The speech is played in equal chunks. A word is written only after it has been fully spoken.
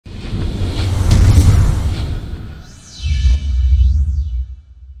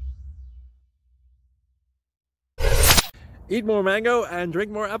Eat more mango and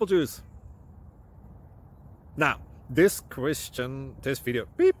drink more apple juice. Now, this video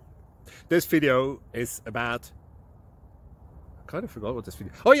is about, I kind of forgot what this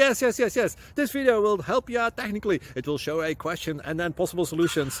video. Oh, yes. This video will help you out technically. It will show a question and then possible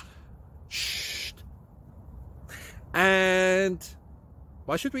solutions. Shh. And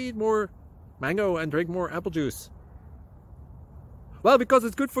why should we eat more mango and drink more apple juice? Well, because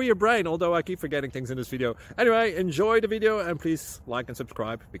it's good for your brain, although I keep forgetting things in this video. Anyway, enjoy the video and please like and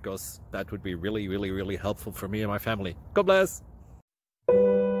subscribe, because that would be really helpful for me and my family. God bless!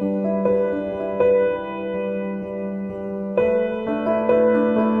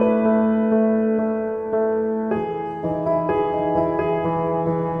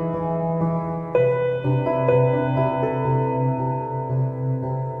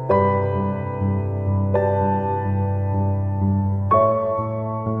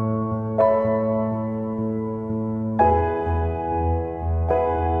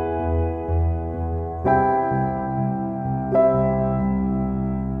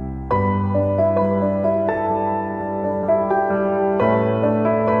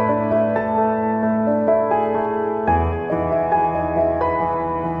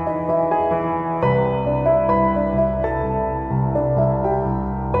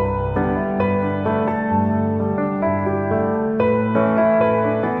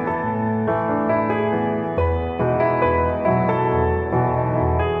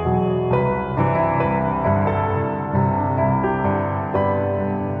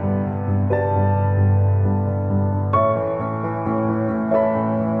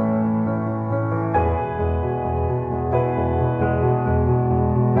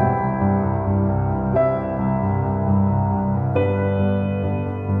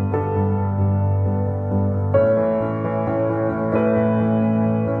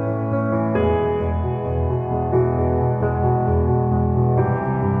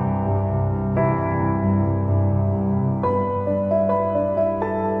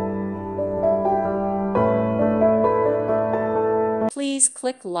 Please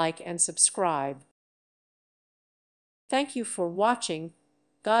click like and subscribe. Thank you for watching.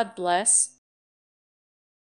 God bless.